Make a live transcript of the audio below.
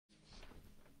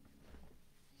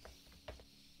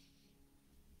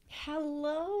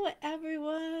Hello,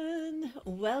 everyone.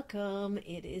 Welcome.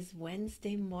 It is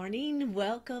Wednesday morning.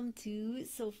 Welcome to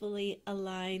Soulfully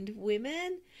Aligned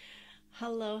Women.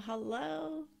 Hello,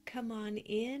 hello. Come on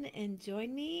in and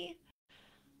join me.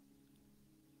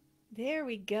 There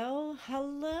we go.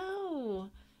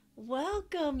 Hello.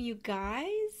 Welcome, you guys.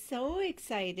 So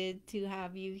excited to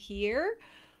have you here.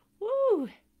 Woo!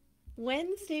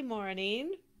 Wednesday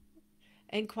morning.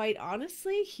 And quite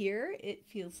honestly, here it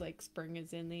feels like spring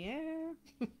is in the air.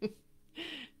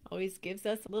 Always gives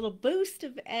us a little boost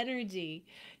of energy.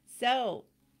 So,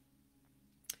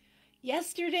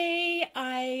 yesterday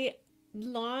I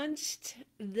launched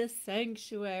the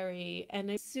sanctuary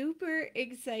and I'm super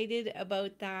excited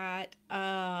about that.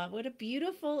 What a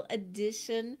beautiful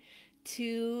addition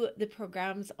to the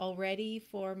programs already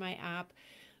for my app.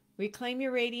 Reclaim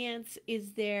Your Radiance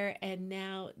is there, and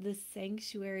now the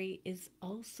sanctuary is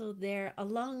also there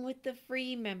along with the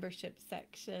free membership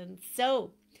section.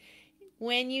 So,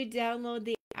 when you download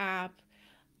the app,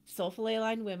 Soulfully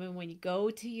Aligned Women, when you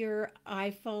go to your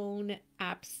iPhone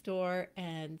app store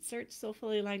and search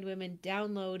Soulfully Aligned Women,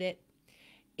 download it,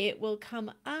 it will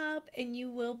come up and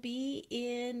you will be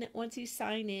in, once you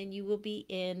sign in, you will be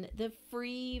in the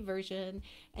free version.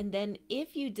 And then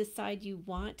if you decide you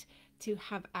want to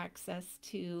have access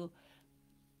to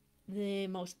the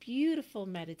most beautiful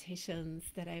meditations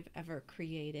that I've ever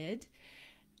created,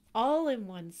 all in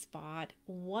one spot,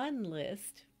 one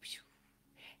list.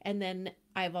 And then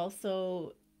I've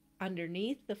also,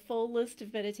 underneath the full list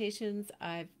of meditations,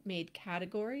 I've made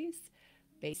categories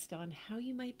based on how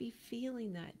you might be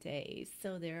feeling that day.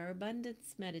 So there are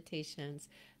abundance meditations,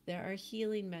 there are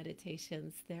healing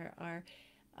meditations, there are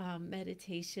a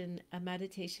meditation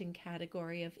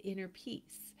category of inner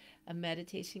peace, a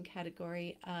meditation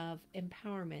category of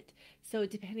empowerment. So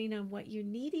depending on what you're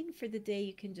needing for the day,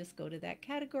 you can just go to that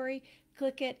category,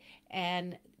 click it,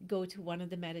 and go to one of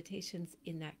the meditations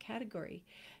in that category.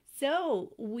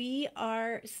 So we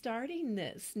are starting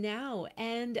this now,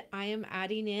 and I am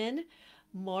adding in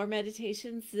more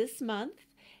meditations this month.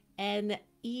 And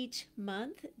each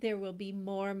month there will be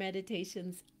more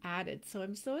meditations added. So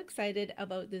I'm so excited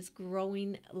about this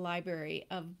growing library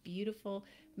of beautiful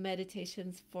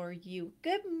meditations for you.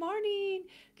 Good morning.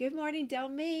 Good morning,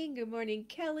 Delmaine. Good morning,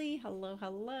 Kelly. Hello,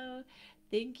 hello.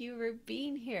 Thank you for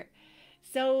being here.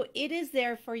 So it is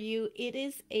there for you. It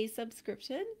is a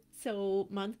subscription. So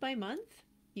month by month,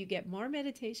 you get more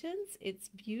meditations. It's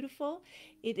beautiful.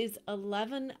 It is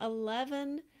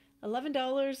 $11.11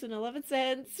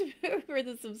 for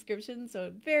the subscription,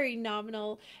 so very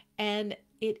nominal, and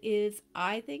it is,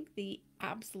 I think, the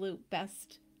absolute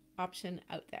best option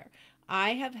out there.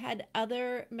 I have had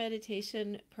other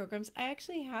meditation programs. I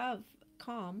actually have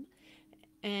Calm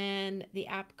and the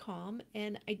app Calm,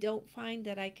 and I don't find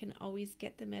that I can always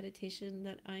get the meditation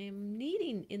that I am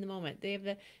needing in the moment. They have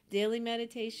the daily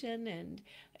meditation, and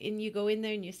you go in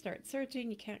there and you start searching,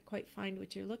 you can't quite find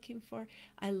what you're looking for.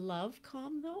 I love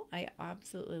Calm though. I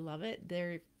absolutely love it.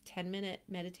 They're 10-minute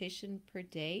meditation per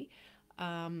day,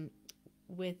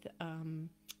 with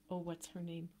oh, what's her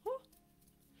name? Oh,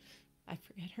 I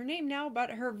forget her name now, but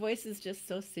her voice is just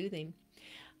so soothing.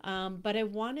 But I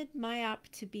wanted my app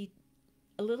to be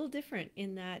a little different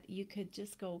in that you could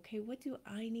just go, okay, what do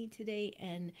I need today?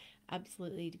 And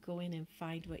absolutely go in and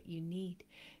find what you need.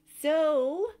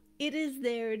 So it is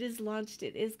there. It is launched.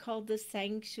 It is called the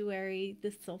Sanctuary,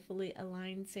 the Soulfully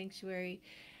Aligned Sanctuary.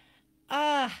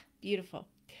 Ah, beautiful.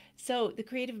 So the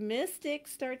Creative Mystic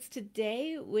starts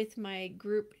today with my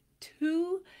group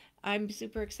 2. I'm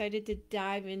super excited to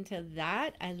dive into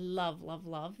that. I love, love,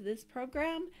 love this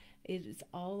program. It is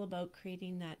all about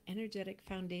creating that energetic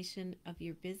foundation of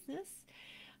your business.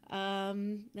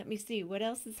 Let me see what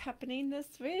else is happening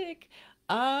this week.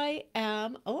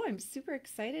 I'm super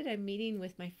excited. I'm meeting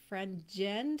with my friend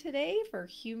Jen today for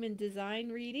human design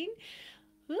reading.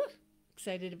 Whew,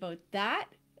 excited about that.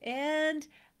 And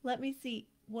let me see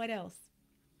what else.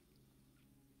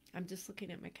 I'm just looking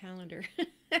at my calendar.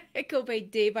 I go by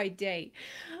day.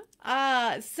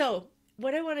 So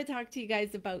what I want to talk to you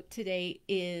guys about today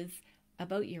is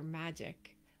about your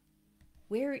magic.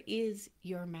 Where is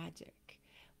your magic?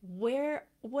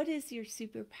 What is your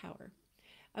superpower?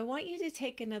 I want you to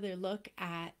take another look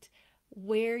at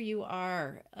where you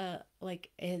are, like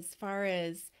as far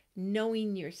as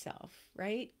knowing yourself,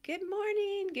 right? Good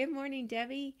morning,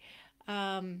 Debbie.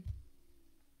 Um,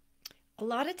 a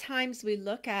lot of times we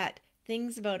look at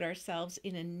things about ourselves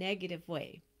in a negative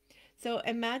way. So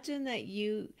imagine that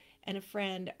you and a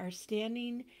friend are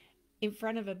standing in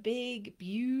front of a big,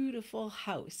 beautiful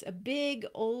house, a big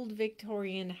old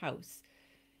Victorian house.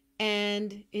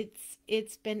 and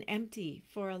it's been empty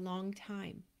for a long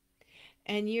time.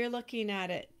 And you're looking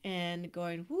at it and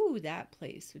going, "Whoo, that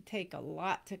place would take a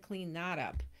lot to clean that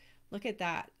up. Look at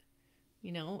that."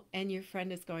 And your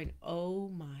friend is going, "Oh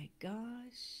my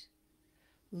gosh,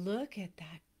 look at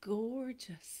that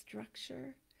gorgeous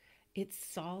structure. It's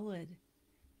solid.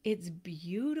 It's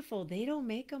beautiful. They don't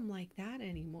make them like that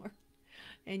anymore."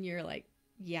 And you're like,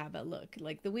 "Yeah, but look,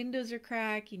 like the windows are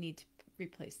cracked. You need to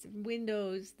replace the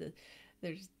windows.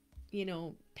 There's,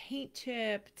 paint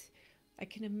chipped. I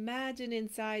can imagine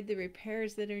inside the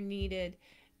repairs that are needed."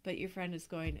 But your friend is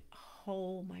going,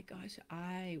 "Oh my gosh,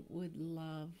 I would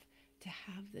love to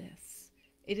have this.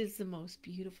 It is the most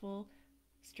beautiful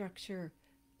structure,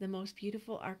 the most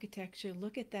beautiful architecture.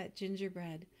 Look at that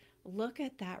gingerbread. Look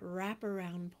at that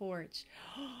wraparound porch.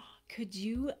 Could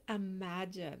you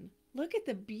imagine? Look at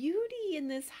the beauty in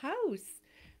this house."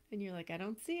 And you're like, "I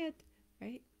don't see it,"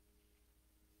 right?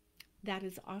 That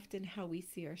is often how we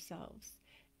see ourselves.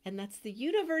 And that's the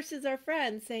universe is our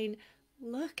friend saying,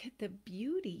 "Look at the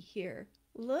beauty here.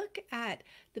 Look at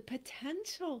the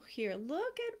potential here.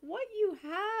 Look at what you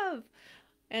have."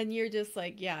 And you're just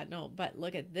like, "Yeah, no, but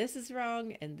look at this is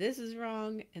wrong, and this is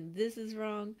wrong, and this is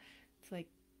wrong." It's like,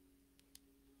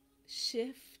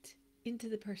 shift into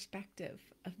the perspective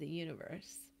of the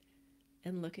universe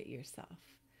and look at yourself.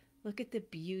 Look at the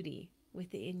beauty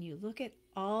within you. Look at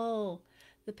all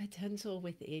the potential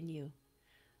within you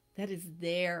that is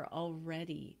there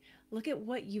already. Look at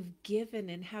what you've given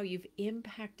and how you've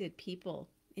impacted people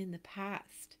in the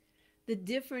past, the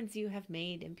difference you have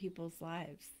made in people's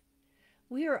lives.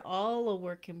 We are all a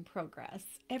work in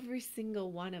progress, every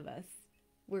single one of us.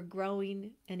 We're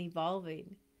growing and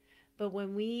evolving. But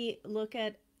when we look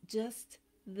at just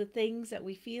the things that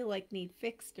we feel like need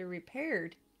fixed or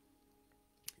repaired,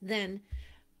 then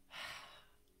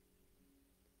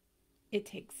it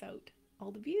takes out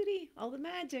all the beauty, all the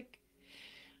magic.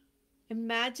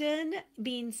 Imagine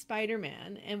being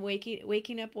Spider-Man and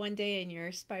waking up one day and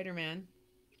you're Spider-Man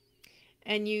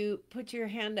and you put your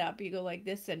hand up, you go like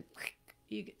this, and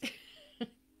you get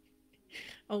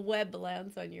a web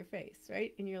lands on your face,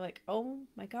 right? And you're like, "Oh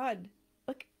my God,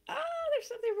 look, there's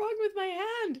something wrong with my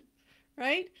hand,"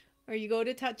 right? Or you go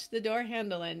to touch the door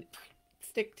handle and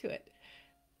stick to it.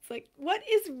 It's like, "What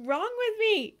is wrong with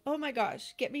me? Oh my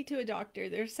gosh, get me to a doctor.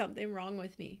 There's something wrong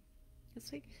with me."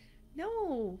 It's like,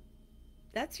 no,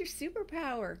 that's your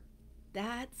superpower.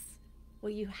 That's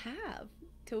what you have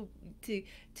to to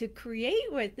to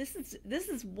create with. This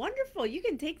is wonderful. You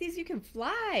can take these, you can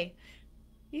fly.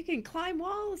 You can climb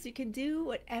walls. You can do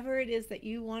whatever it is that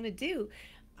you want to do.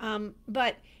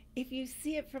 But if you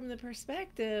see it from the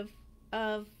perspective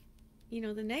of,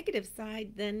 the negative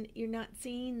side, then you're not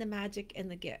seeing the magic and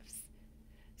the gifts.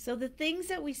 So the things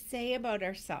that we say about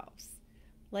ourselves,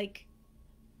 like,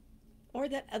 or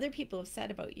that other people have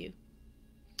said about you.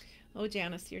 "Oh,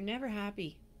 Janice, you're never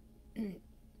happy."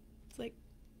 It's like,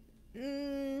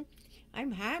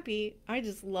 I'm happy. I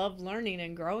just love learning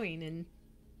and growing and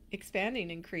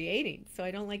expanding and creating. So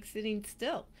I don't like sitting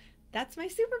still. That's my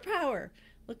superpower.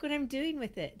 Look what I'm doing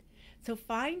with it. So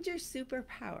find your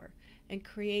superpower and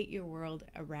create your world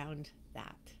around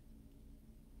that.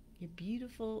 Your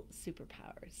beautiful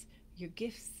superpowers, your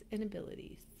gifts and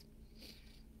abilities.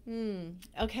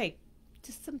 Okay,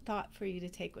 just some thought for you to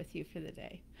take with you for the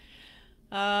day.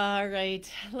 All right,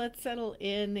 let's settle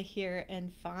in here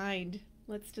and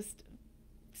let's just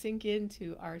sink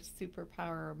into our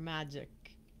superpower magic.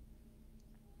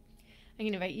 I'm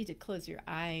going to invite you to close your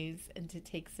eyes and to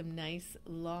take some nice,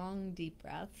 long, deep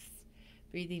breaths,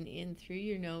 breathing in through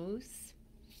your nose.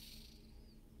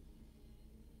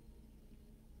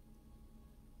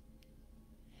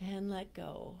 And let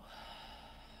go.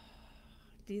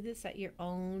 Do this at your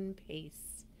own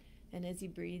pace. And as you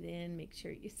breathe in, make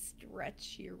sure you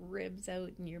stretch your ribs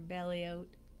out and your belly out.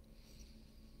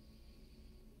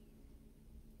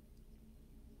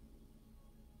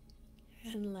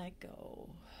 And let go.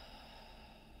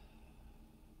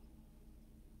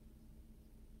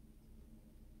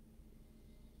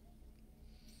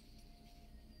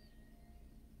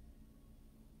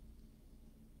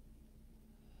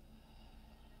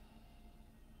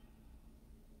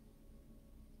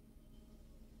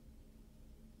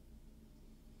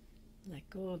 Let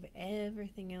go of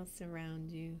everything else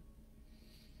around you.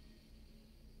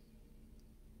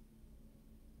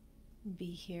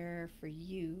 Be here for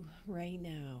you right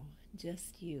now,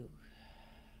 just you.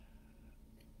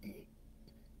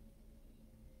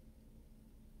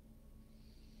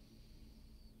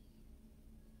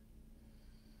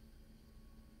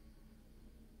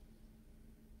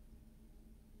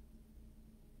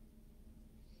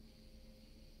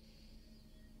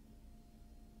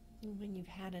 And when you've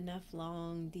had enough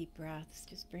long, deep breaths,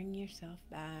 just bring yourself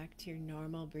back to your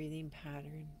normal breathing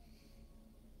pattern.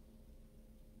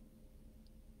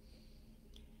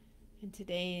 And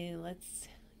today, let's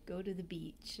go to the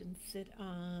beach and sit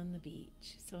on the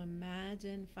beach. So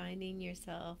imagine finding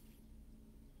yourself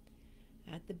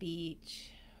at the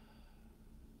beach,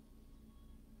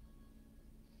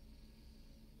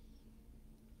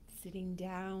 sitting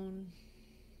down,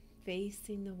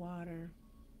 facing the water.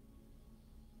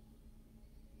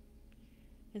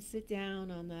 And sit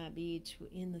down on that beach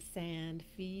in the sand.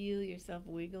 Feel yourself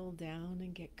wiggle down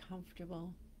and get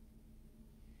comfortable.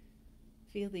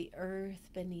 Feel the earth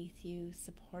beneath you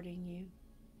supporting you.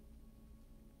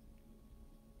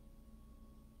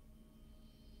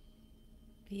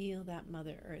 Feel that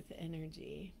Mother Earth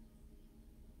energy.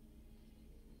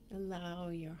 Allow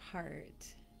your heart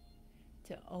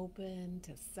to open,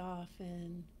 to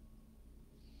soften.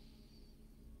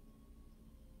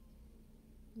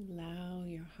 Allow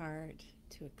your heart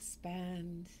to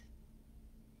expand.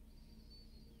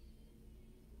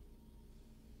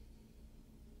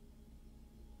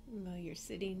 While you're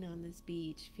sitting on this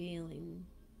beach feeling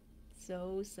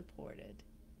so supported,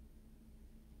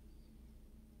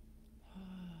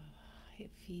 it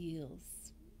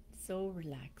feels so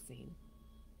relaxing.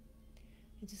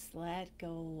 And just let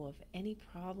go of any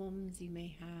problems you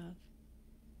may have.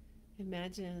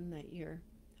 Imagine that you're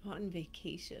on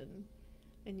vacation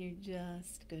and you're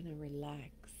just going to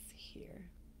relax here.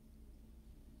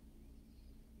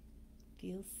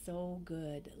 Feels so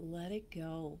good. Let it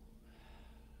go.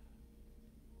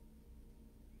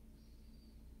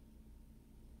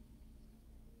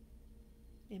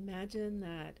 Imagine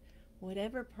that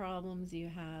whatever problems you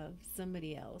have,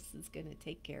 somebody else is going to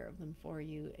take care of them for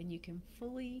you, and you can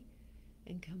fully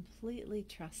and completely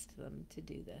trust them to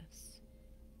do this.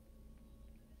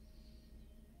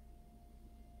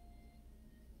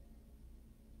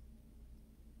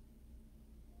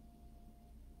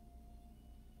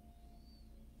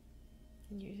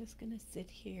 And you're just going to sit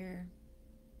here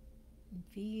and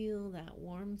feel that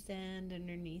warm sand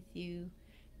underneath you,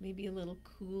 maybe a little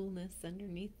coolness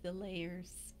underneath the layers.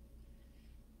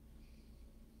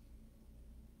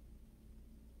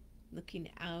 Looking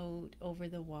out over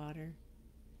the water.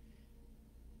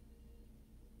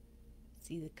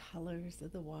 See the colors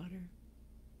of the water.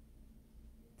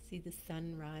 See the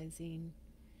sun rising,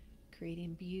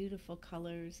 creating beautiful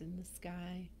colors in the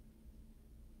sky.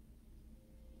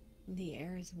 The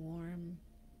air is warm.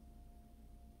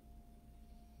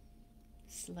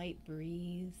 Slight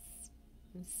breeze,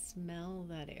 and smell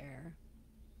that air.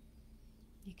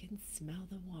 You can smell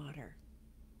the water.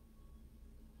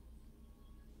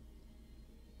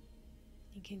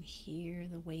 You can hear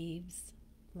the waves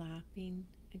lapping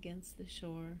against the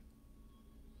shore.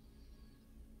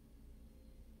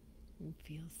 It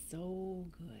feels so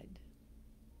good.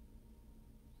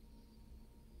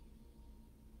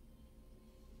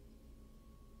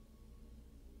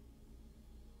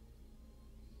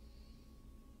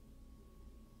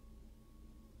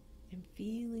 And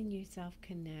feeling yourself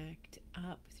connect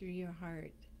up through your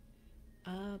heart,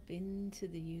 up into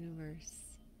the universe.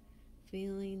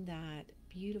 Feeling that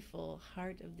beautiful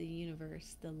heart of the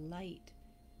universe, the light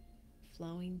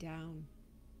flowing down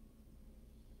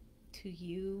to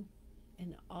you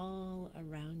and all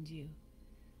around you.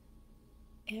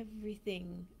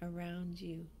 Everything around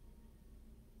you,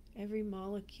 every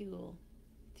molecule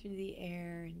through the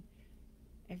air, and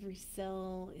every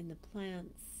cell in the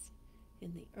plants,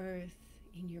 in the earth,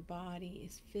 in your body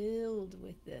is filled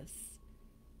with this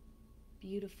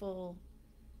beautiful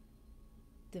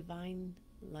divine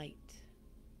light.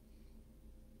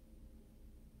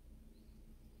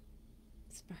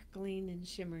 Sparkling and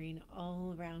shimmering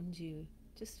all around you.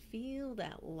 Just feel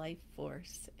that life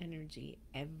force energy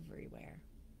everywhere.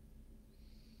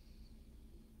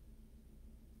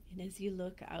 And as you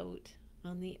look out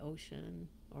on the ocean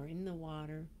or in the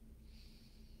water,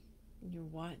 and you're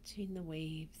watching the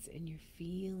waves and you're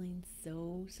feeling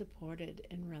so supported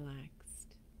and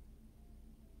relaxed,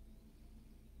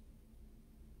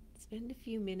 spend a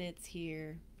few minutes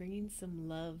here bringing some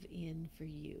love in for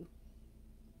you.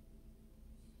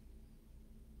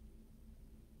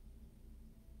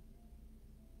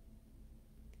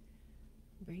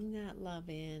 Bring that love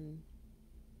in.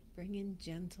 Bring in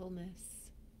gentleness.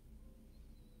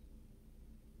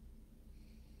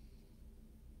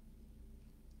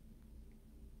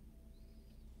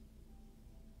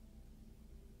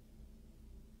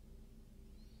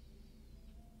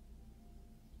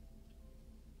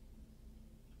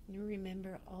 And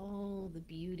remember all the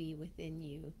beauty within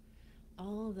you,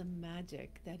 all the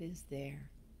magic that is there.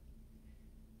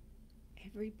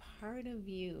 Every part of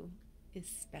you is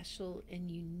special and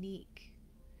unique,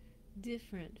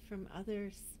 different from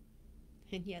others,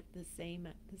 and yet the same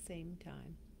at the same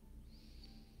time.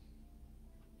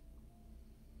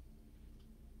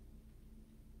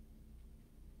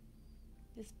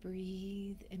 Just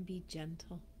breathe and be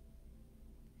gentle.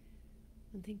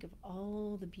 And think of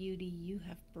all the beauty you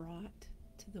have brought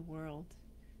to the world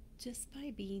just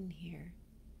by being here.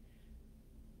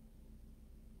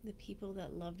 The people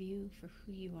that love you for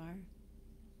who you are.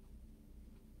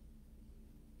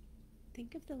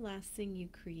 Think of the last thing you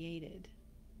created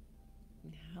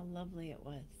and how lovely it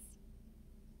was.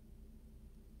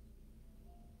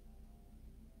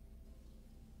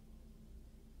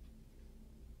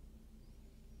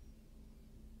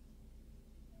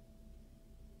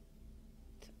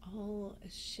 It's all a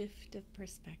shift of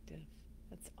perspective.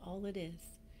 That's all it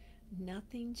is.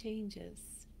 Nothing changes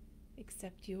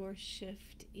except your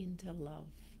shift into love.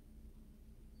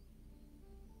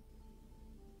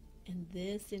 And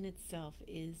this in itself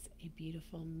is a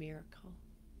beautiful miracle.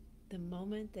 The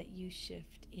moment that you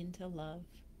shift into love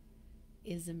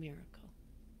is a miracle.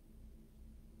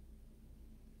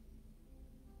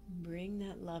 Bring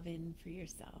that love in for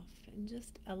yourself and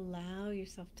just allow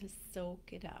yourself to soak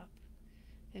it up.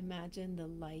 Imagine the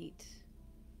light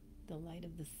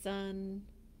of the sun,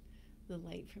 the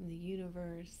light from the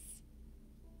universe,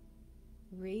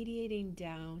 radiating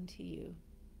down to you.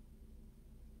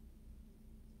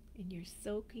 And you're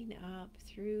soaking up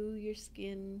through your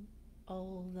skin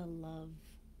all the love,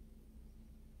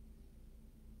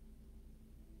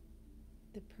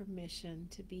 the permission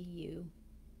to be you.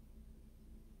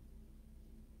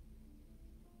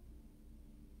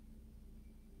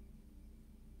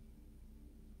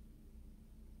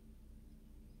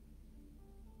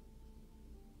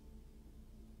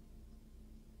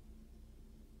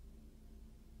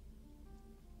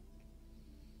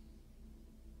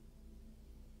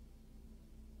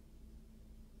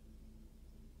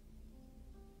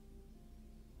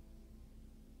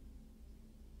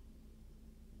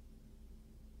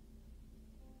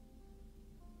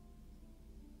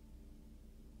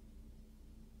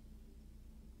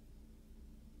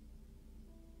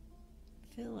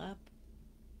 Fill up,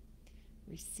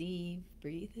 receive,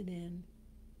 breathe it in.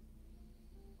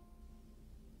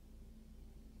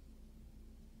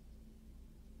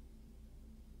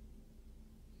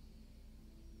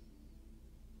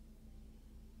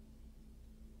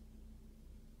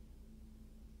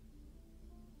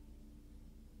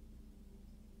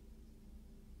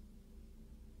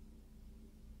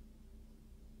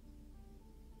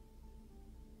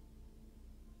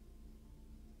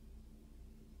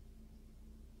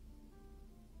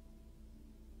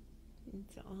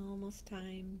 It's almost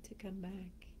time to come back.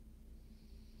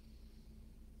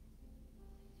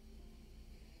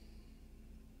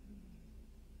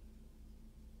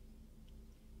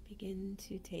 Begin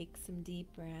to take some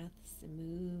deep breaths and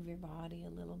move your body a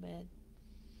little bit.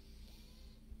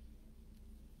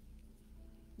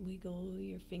 Wiggle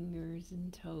your fingers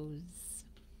and toes.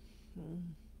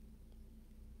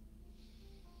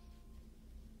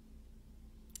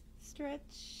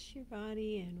 Stretch your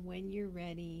body, and when you're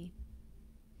ready,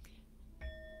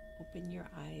 open your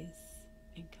eyes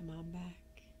and come on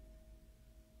back.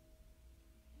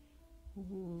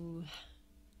 Ooh,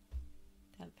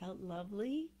 that felt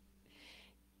lovely.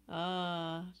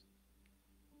 I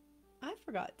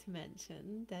forgot to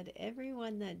mention that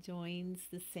everyone that joins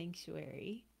the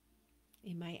sanctuary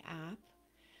in my app,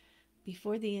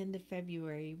 before the end of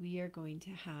February, we are going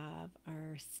to have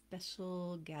our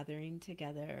special gathering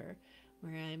together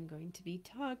where I'm going to be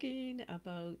talking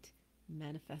about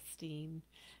manifesting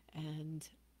and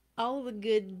all the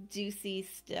good juicy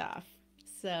stuff.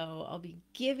 So I'll be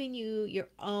giving you your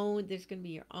own, there's going to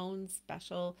be your own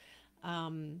special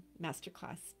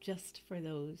masterclass just for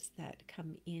those that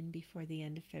come in before the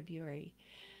end of February.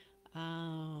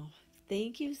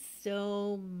 Thank you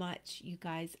so much, you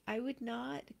guys. I would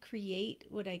not create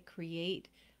what I create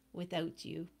without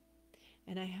you.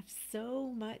 And I have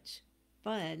so much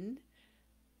fun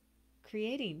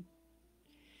creating.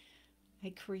 I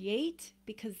create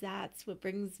because that's what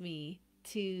brings me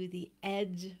to the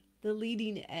edge, the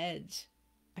leading edge.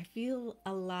 I feel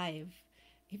alive.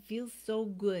 It feels so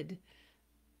good.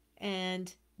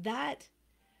 And that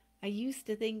I used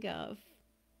to think of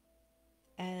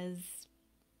as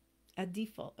a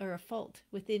default or a fault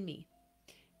within me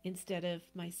instead of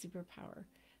my superpower,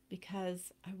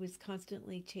 because I was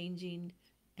constantly changing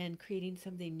and creating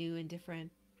something new and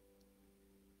different.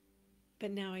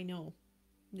 But now I know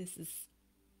this is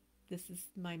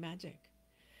my magic.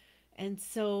 And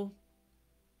so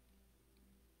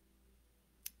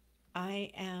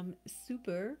I am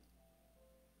super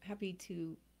happy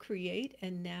to create,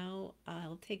 and now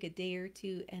I'll take a day or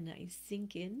two and I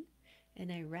sink in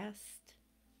and I rest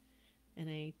and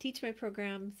I teach my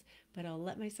programs, but I'll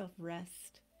let myself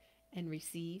rest and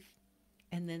receive,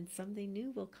 and then something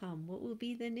new will come. What will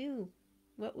be the new?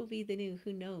 What will be the new?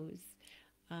 Who knows?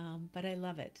 But I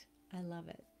love it. I love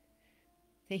it.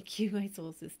 Thank you, my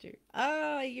soul sister.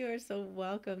 Oh, you are so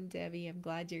welcome, Debbie. I'm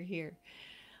glad you're here.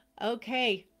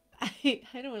 Okay. I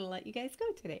don't want to let you guys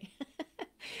go today.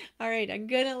 All right, I'm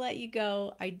going to let you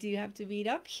go. I do have to meet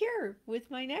up here with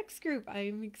my next group.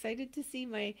 I'm excited to see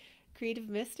my Creative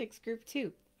Mystics group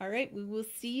too. All right, we will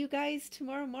see you guys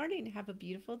tomorrow morning. Have a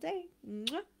beautiful day.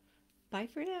 Mwah. Bye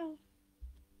for now.